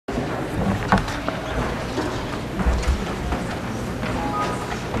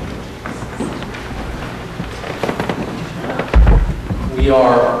We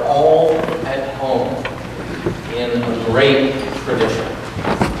are all at home in a great tradition,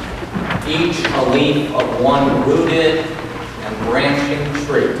 each a leaf of one rooted and branching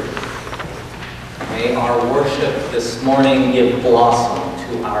tree. May our worship this morning give blossom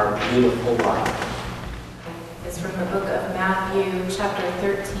to our beautiful life. It's from the book of Matthew, chapter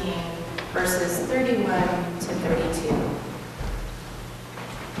 13, verses 31 to 32.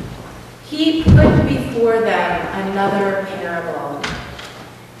 He put before them another parable.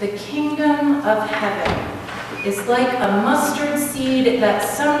 The kingdom of heaven is like a mustard seed that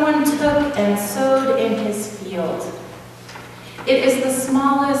someone took and sowed in his field. It is the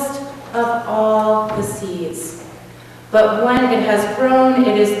smallest of all the seeds, but when it has grown,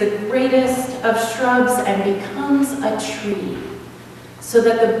 it is the greatest of shrubs and becomes a tree, so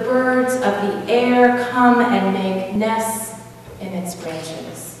that the birds of the air come and make nests in its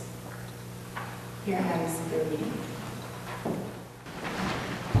branches. Here ends the reading.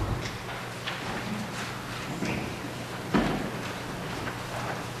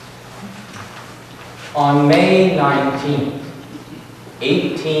 On May 19th,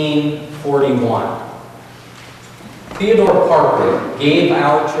 1841, Theodore Parker gave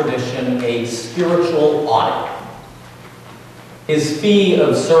our tradition a spiritual audit. His fee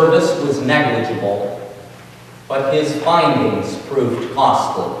of service was negligible, but his findings proved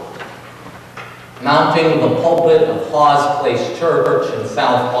costly. Mounting the pulpit of Hawes Place Church in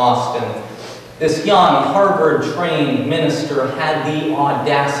South Boston, this young Harvard-trained minister had the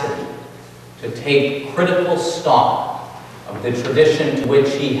audacity to take critical stock of the tradition to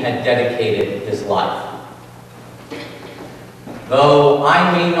which he had dedicated his life. Though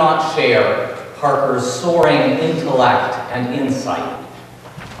I may not share Parker's soaring intellect and insight,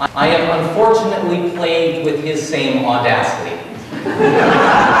 I am unfortunately plagued with his same audacity.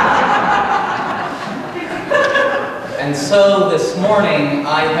 And so this morning,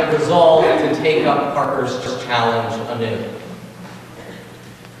 I have resolved to take up Parker's challenge anew.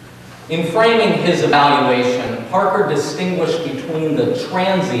 In framing his evaluation, Parker distinguished between the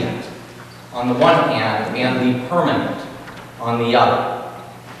transient on the one hand and the permanent on the other.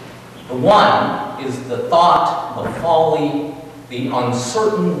 The one is the thought, the folly, the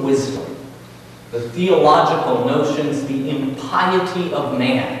uncertain wisdom, the theological notions, the impiety of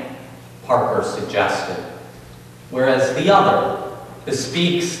man, Parker suggested, whereas the other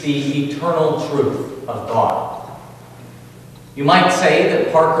bespeaks the eternal truth of God. You might say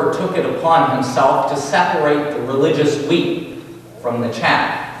that Parker took it upon himself to separate the religious wheat from the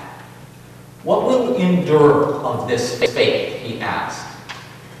chaff. What will endure of this faith, he asked,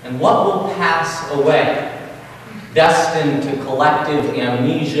 and what will pass away, destined to collective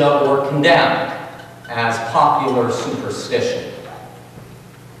amnesia or condemned as popular superstition?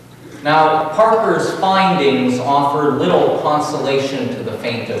 Now, Parker's findings offered little consolation to the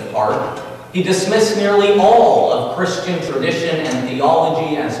faint of heart. He dismissed nearly all of Christian tradition and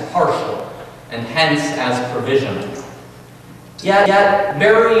theology as partial, and hence as provisional. Yet,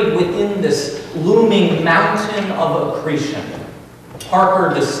 buried within this looming mountain of accretion,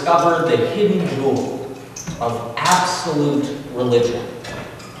 Parker discovered the hidden jewel of absolute religion.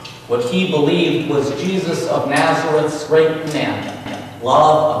 What he believed was Jesus of Nazareth's great commandment: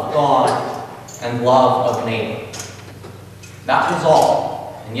 love of God and love of neighbor. That was all.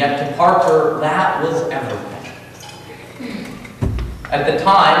 And yet to Parker, that was everything. At the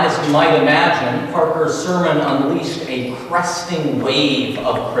time, as you might imagine, Parker's sermon unleashed a cresting wave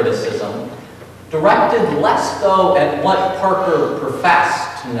of criticism, directed less though at what Parker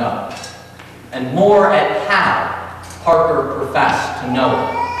professed to know, and more at how Parker professed to know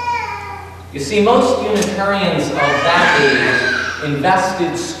it. You see, most Unitarians of that age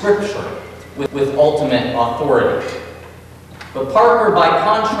invested Scripture with ultimate authority. But Parker, by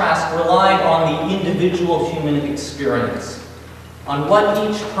contrast, relied on the individual human experience, on what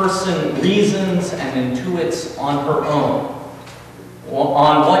each person reasons and intuits on her own,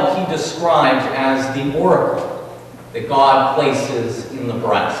 on what he described as the oracle that God places in the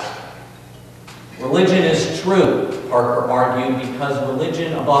breast. Religion is true, Parker argued, because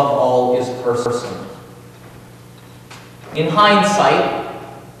religion above all is personal. In hindsight,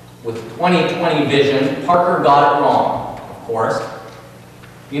 with 20/20 vision, Parker got it wrong. Of course,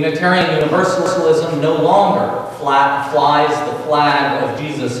 Unitarian Universalism no longer flies the flag of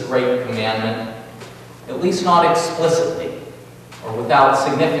Jesus' great commandment, at least not explicitly or without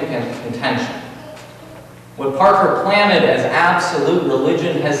significant contention. What Parker planted as absolute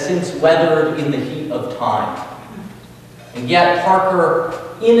religion has since weathered in the heat of time. And yet Parker,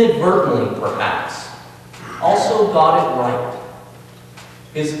 inadvertently perhaps, also got it right.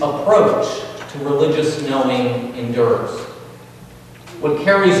 His approach to religious knowing endures. What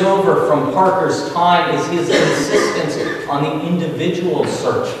carries over from Parker's time is his insistence on the individual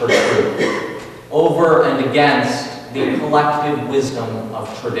search for truth, over and against the collective wisdom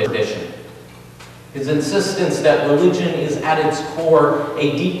of tradition. His insistence that religion is at its core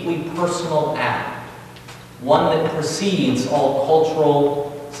a deeply personal act, one that precedes all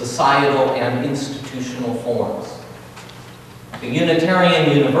cultural, societal, and institutional forms. The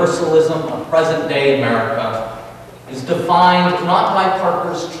Unitarian Universalism of present-day America is defined not by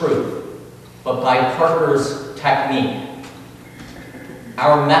Parker's truth, but by Parker's technique.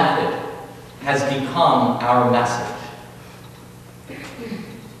 Our method has become our message.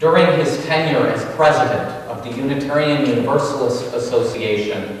 During his tenure as president of the Unitarian Universalist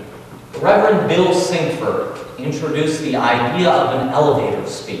Association, the Reverend Bill Sinkford introduced the idea of an elevator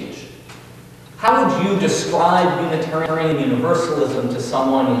speech. How would you describe Unitarian Universalism to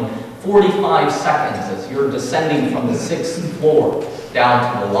someone in 45 seconds as you're descending from the 6th floor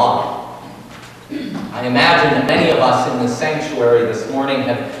down to the lobby? I imagine that many of us in this sanctuary this morning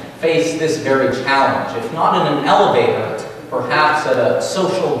have faced this very challenge, if not in an elevator, perhaps at a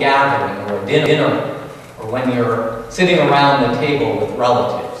social gathering or a dinner, or when you're sitting around the table with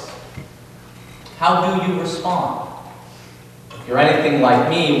relatives. How do you respond? If you're anything like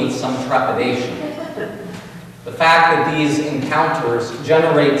me, with some trepidation. The fact that these encounters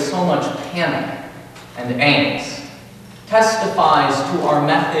generate so much panic and angst testifies to our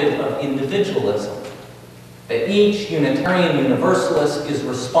method of individualism, that each Unitarian Universalist is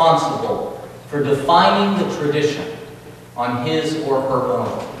responsible for defining the tradition on his or her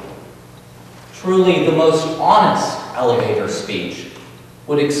own. Truly, the most honest elevator speech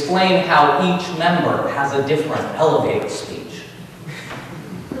would explain how each member has a different elevator speech.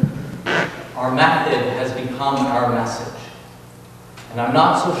 Our method has become our message, and I'm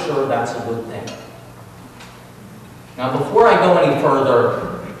not so sure that's a good thing. Now, before I go any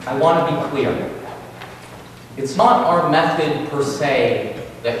further, I want to be clear. It's not our method per se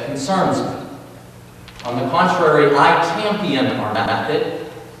that concerns me. On the contrary, I champion our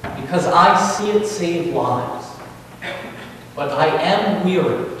method because I see it save lives. But I am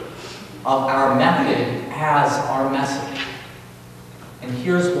weary of our method as our message. And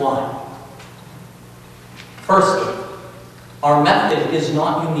here's why. Firstly, our method is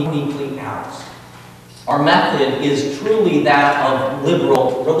not uniquely ours. Our method is truly that of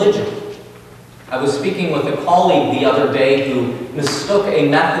liberal religion. I was speaking with a colleague the other day who mistook a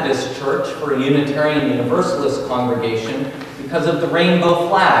Methodist church for a Unitarian Universalist congregation because of the rainbow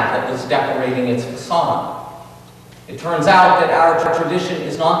flag that was decorating its facade. It turns out that our tradition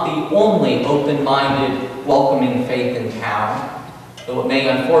is not the only open-minded, welcoming faith in town, though it may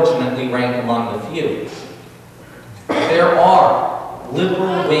unfortunately rank among the few. There are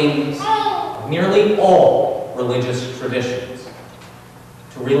liberal wings of nearly all religious traditions.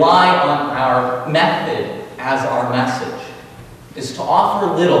 To rely on our method as our message is to offer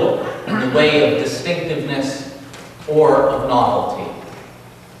little in the way of distinctiveness or of novelty.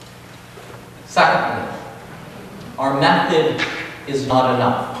 Secondly, our method is not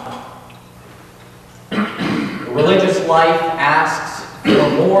enough. The religious life asks for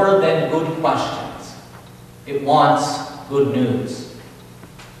more than good questions. It wants good news.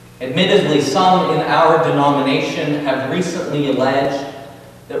 Admittedly, some in our denomination have recently alleged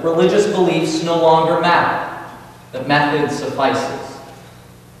that religious beliefs no longer matter, that method suffices.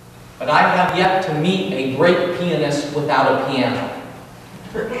 But I have yet to meet a great pianist without a piano.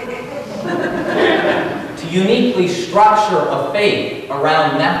 To uniquely structure a faith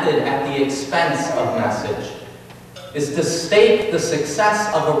around method at the expense of message is to stake the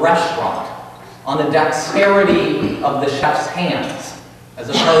success of a restaurant on the dexterity of the chef's hands, as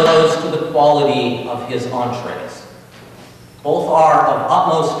opposed to the quality of his entrees. Both are of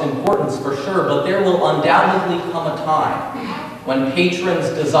utmost importance for sure, but there will undoubtedly come a time when patrons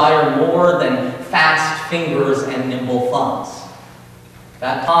desire more than fast fingers and nimble thumbs.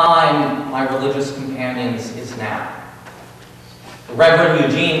 That time, my religious companions, is now. The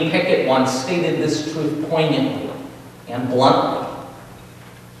Reverend Eugene Pickett once stated this truth poignantly and bluntly.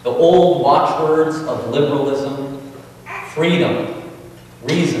 The old watchwords of liberalism, freedom,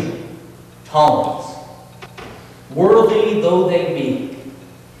 reason, tolerance, worthy though they be,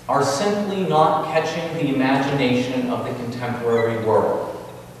 are simply not catching the imagination of the contemporary world.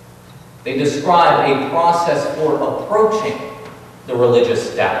 They describe a process for approaching the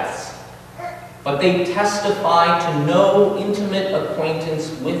religious depths, but they testify to no intimate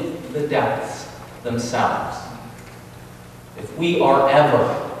acquaintance with the depths themselves. If we are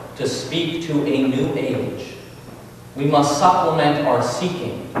ever to speak to a new age, we must supplement our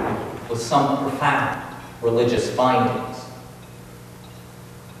seeking with some profound religious findings.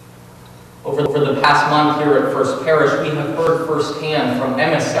 Over the past month here at First Parish, we have heard firsthand from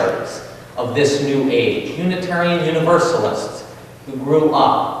emissaries of this new age, Unitarian Universalists who grew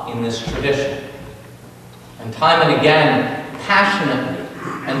up in this tradition. And time and again, passionately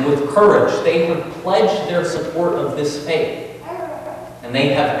and with courage, they have pledged their support of this faith, and they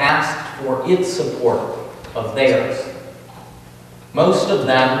have asked for its support of theirs. Most of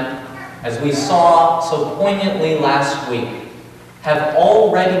them, as we saw so poignantly last week, have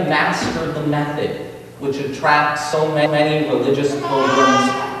already mastered the method which attracts so many religious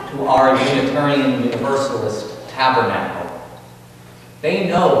pilgrims to our Unitarian Universalist tabernacle. They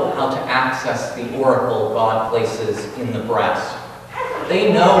know how to access the oracle God places in the breast.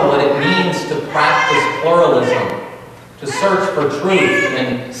 They know what it means to practice pluralism, to search for truth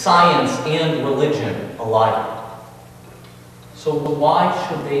in science and religion alike. So why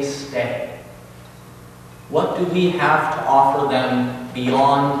should they stay? What do we have to offer them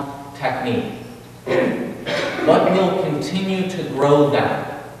beyond technique? What will continue to grow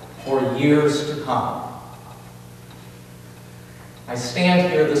them for years to come? I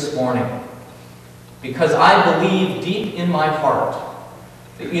stand here this morning because I believe deep in my heart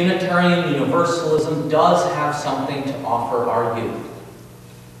that Unitarian Universalism does have something to offer our youth.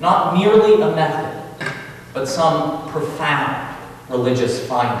 Not merely a method, but some profound religious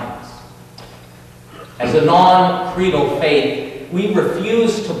findings. As a non-creedal faith, we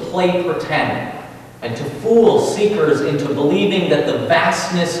refuse to play pretend and to fool seekers into believing that the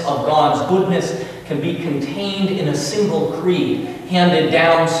vastness of God's goodness can be contained in a single creed handed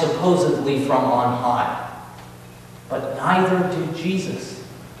down supposedly from on high. But neither did Jesus,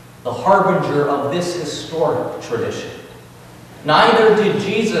 the harbinger of this historic tradition. Neither did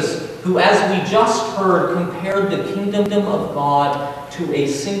Jesus, who, as we just heard, compared the kingdom of God to a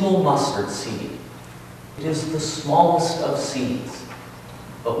single mustard seed. It is the smallest of seeds,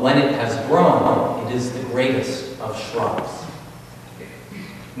 but when it has grown, it is the greatest of shrubs.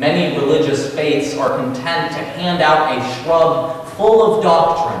 Many religious faiths are content to hand out a shrub full of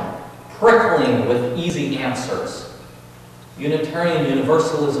doctrine, prickling with easy answers. Unitarian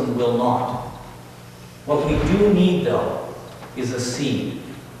Universalism will not. What we do need, though, is a seed,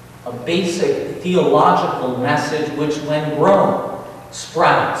 a basic theological message which, when grown,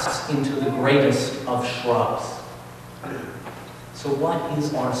 sprouts into the greatest of shrubs. So what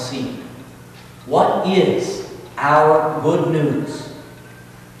is our seed? What is our good news?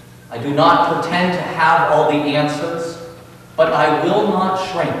 I do not pretend to have all the answers, but I will not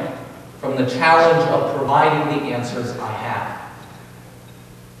shrink from the challenge of providing the answers I have.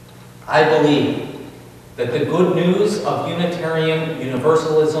 I believe that the good news of Unitarian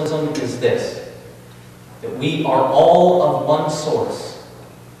Universalism is this: that we are all of one source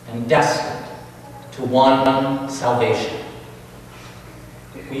and destined to one salvation.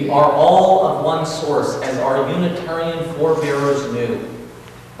 We are all of one source, as our Unitarian forebearers knew,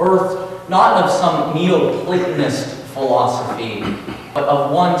 birthed not of some Neoplatonist philosophy, but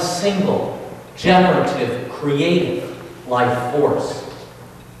of one single, generative, creative life force.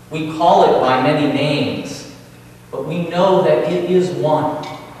 We call it by many names, but we know that it is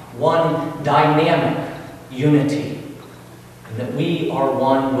one dynamic unity, and that we are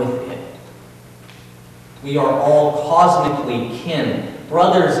one with it. We are all cosmically kin,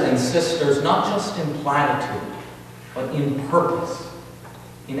 brothers and sisters, not just in platitude, but in purpose,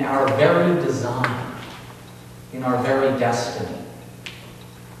 in our very design, in our very destiny.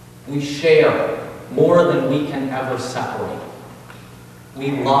 We share more than we can ever separate.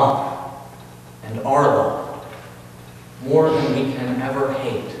 We love and are loved more than we can ever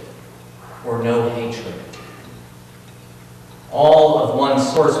hate or know hatred. All of one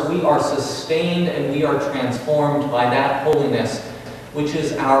source, we are sustained and we are transformed by that holiness which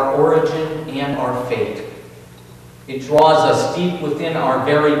is our origin and our fate. It draws us deep within our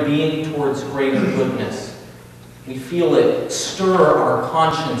very being towards greater goodness. We feel it stir our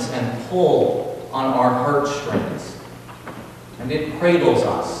conscience and pull on our heartstrings. And it cradles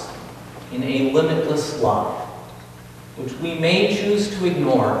us in a limitless love, which we may choose to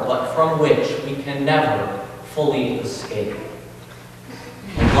ignore, but from which we can never fully escape.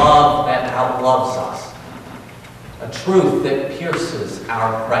 A love that outloves us, a truth that pierces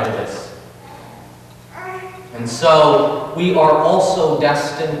our prejudice. And so we are also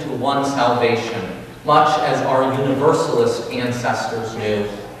destined to one salvation, much as our Universalist ancestors knew.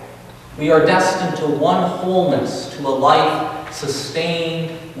 We are destined to one wholeness, to a life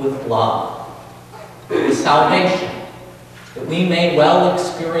sustained with love. The salvation that we may well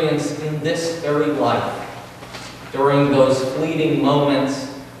experience in this very life, during those fleeting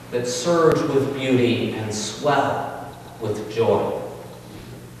moments that surge with beauty and swell with joy.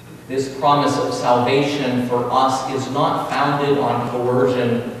 This promise of salvation for us is not founded on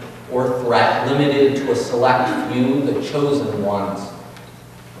coercion or threat limited to a select few, the chosen ones,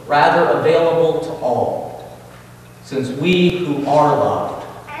 but rather available to all, since we who are loved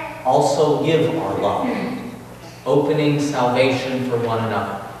also give our love, opening salvation for one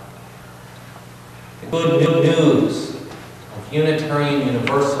another. The good news of Unitarian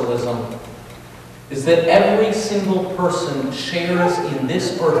Universalism is that every single person shares in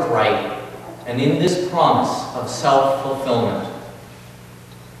this birthright and in this promise of self-fulfillment.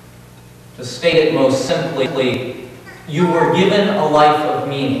 To state it most simply, you were given a life of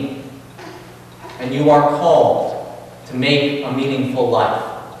meaning, and you are called to make a meaningful life.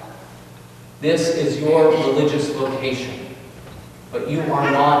 This is your religious vocation, but you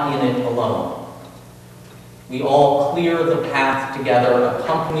are not in it alone. We all clear the path together,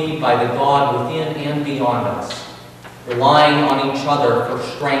 accompanied by the God within and beyond us, relying on each other for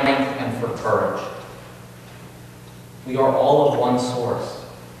strength and for courage. We are all of one source,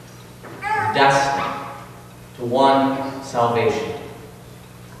 destined to one salvation.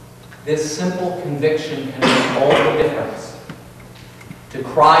 This simple conviction can make all the difference. To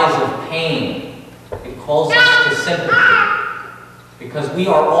cries of pain, it calls us to sympathy, because we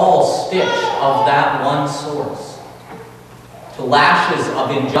are all stitched of that one source. To lashes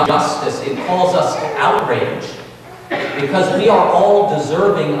of injustice, it calls us to outrage, because we are all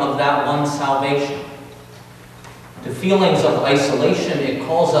deserving of that one salvation. To feelings of isolation, it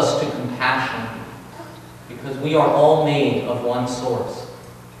calls us to compassion, because we are all made of one source.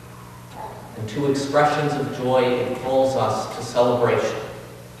 And to expressions of joy, it calls us to celebration,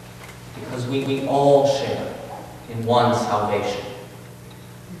 because we all share in one salvation.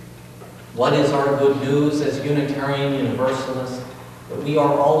 What is our good news as Unitarian Universalists? That we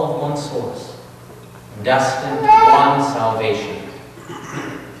are all of one source, destined to one salvation.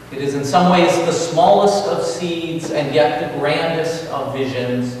 It is in some ways the smallest of seeds and yet the grandest of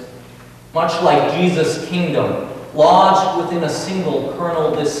visions. Much like Jesus' kingdom, lodged within a single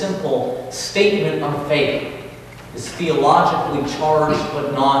kernel, this simple statement of faith is theologically charged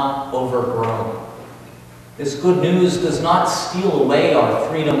but not overgrown. This good news does not steal away our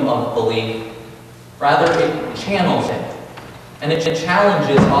freedom of belief. Rather, it channels it, and it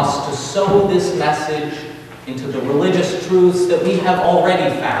challenges us to sow this message into the religious truths that we have already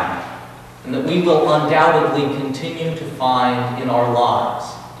found, and that we will undoubtedly continue to find in our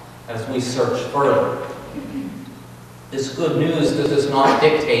lives as we search further. This good news does not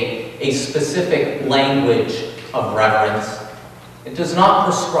dictate a specific language of reverence. It does not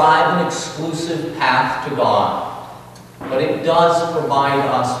prescribe an exclusive path to God, but it does provide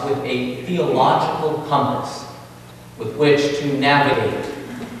us with a theological compass with which to navigate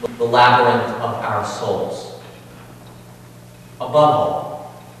the labyrinth of our souls. Above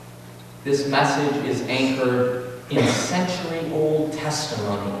all, this message is anchored in century-old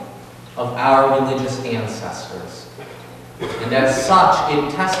testimony of our religious ancestors, and as such,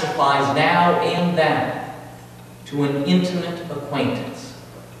 it testifies now and then to an intimate acquaintance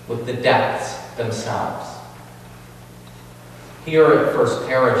with the depths themselves. Here at First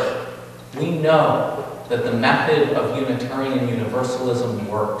Parish, we know that the method of Unitarian Universalism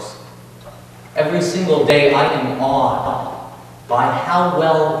works. Every single day I am awed by how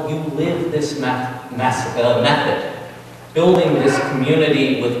well you live this method, building this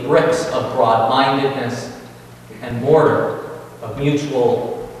community with bricks of broad-mindedness and mortar of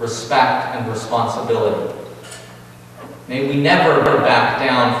mutual respect and responsibility. May we never back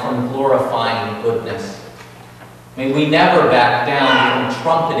down from glorifying goodness. May we never back down from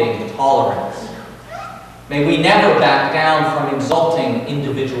trumpeting tolerance. May we never back down from exalting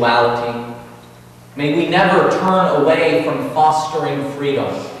individuality. May we never turn away from fostering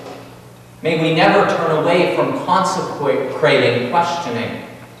freedom. May we never turn away from consecrating questioning.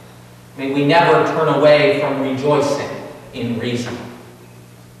 May we never turn away from rejoicing in reason.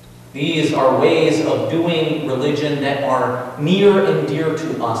 These are ways of doing religion that are near and dear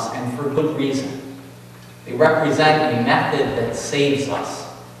to us, and for good reason. They represent a method that saves us.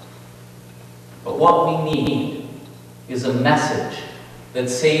 But what we need is a message that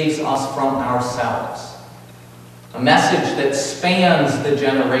saves us from ourselves. A message that spans the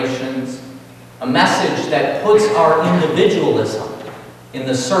generations. A message that puts our individualism in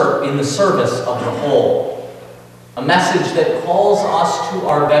the service of the whole. A message that calls us to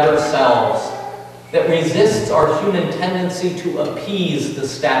our better selves, that resists our human tendency to appease the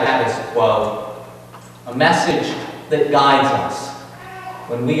status quo. A message that guides us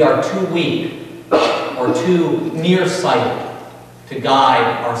when we are too weak or too nearsighted to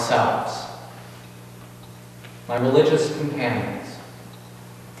guide ourselves. My religious companions,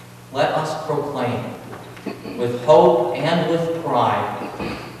 let us proclaim, with hope and with pride,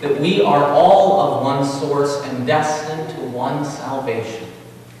 that we are all of one source and destined to one salvation.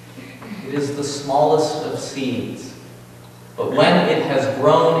 It is the smallest of seeds, but when it has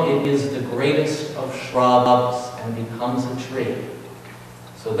grown, it is the greatest of shrubs and becomes a tree,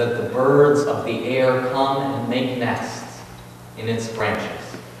 so that the birds of the air come and make nests in its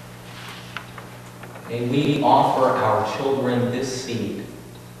branches. May we offer our children this seed,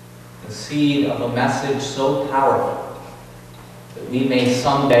 the seed of a message so powerful that we may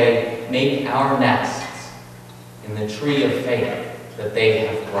someday make our nests in the tree of faith that they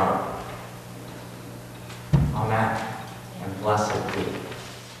have grown. Amen, and blessed be.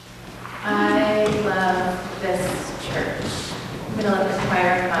 I love this church. I'm going to let the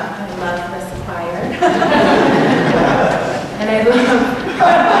choir come. I love this choir. and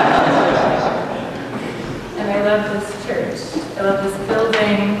I love this church. I love this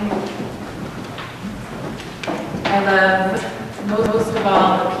building. I love, most of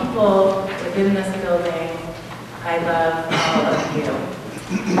all, the people within this building. I love all of you.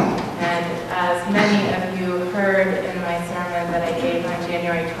 And as many of you heard in my sermon that I gave on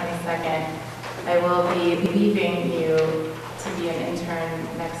January 22nd, I will be leaving you to be an intern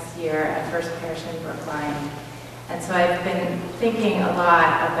next year at First Parish in Brookline. And so I've been thinking a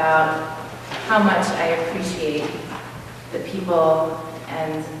lot about how much I appreciate the people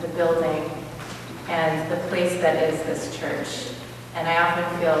and the building and the place that is this church. And I often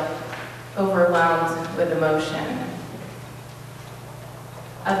feel overwhelmed with emotion.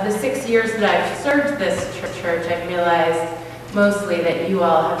 Of the 6 years that I've served this church, I've realized mostly that you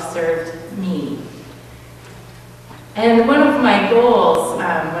all have served me. And one of my goals when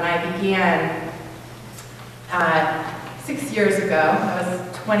I began 6 years ago, I was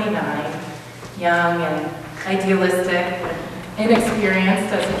 29, young and idealistic,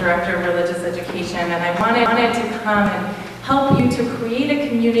 inexperienced as a director of religious education, and I wanted to come and help you to create a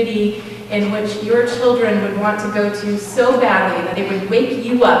community in which your children would want to go to so badly that they would wake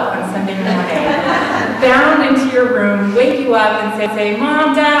you up on Sunday morning, bound into your room, wake you up and say,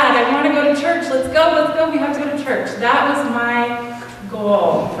 Mom, Dad, I want to go to church, let's go, we have to go to church. That was my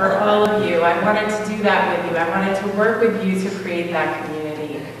goal for all of you. I wanted to do that with you. I wanted to work with you to create that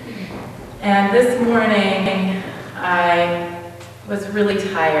community. And this morning, I was really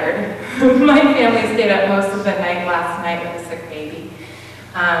tired. My family stayed up most of the night last night with a sick baby.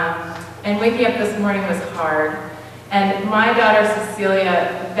 And waking up this morning was hard. And my daughter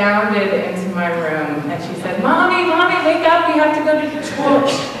Cecilia bounded into my room and she said, Mommy, wake up, we have to go to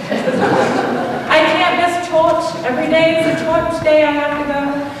church. I can't miss church. Every day is a church day, I have to go.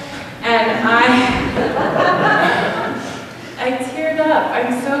 And I teared up.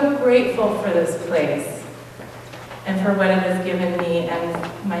 I'm so grateful for this place and for what it has given me and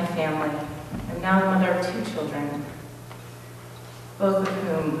my family. I'm now the mother of 2 children, both of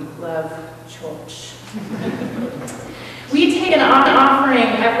whom love church. We take an offering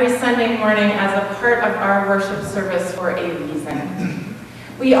every Sunday morning as a part of our worship service for a reason.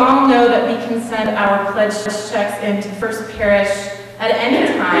 We all know that we can send our pledge checks into First Parish at any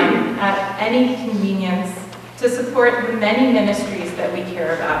time, at any convenience, to support the many ministries that we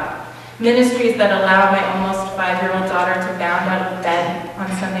care about. Ministries that allow my almost 5-year-old daughter to bound out of bed on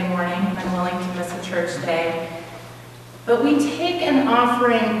Sunday morning, unwilling to miss a church day. But we take an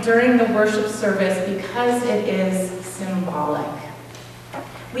offering during the worship service because it is symbolic.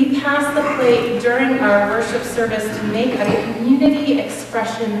 We pass the plate during our worship service to make a community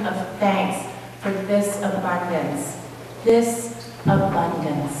expression of thanks for this abundance. This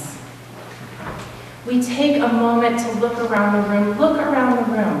abundance. We take a moment to look around the room. Look around the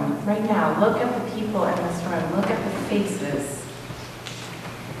room right now. Look at the people in this room. Look at the faces.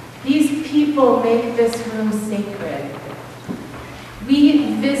 These people make this room sacred.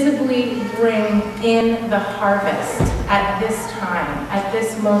 We visibly bring in the harvest at this time, at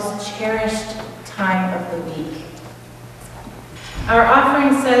this most cherished time of the week. Our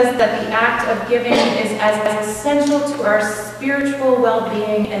offering says that the act of giving is as essential to our spiritual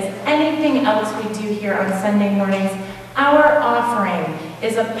well-being as anything else we do here on Sunday mornings. Our offering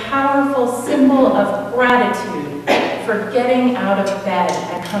is a powerful symbol of gratitude for getting out of bed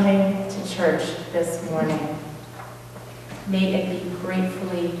and coming to church this morning. May it be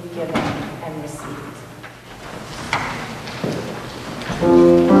gratefully given and received.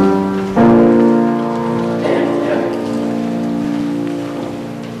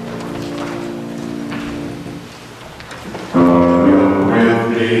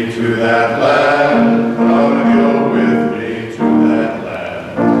 To that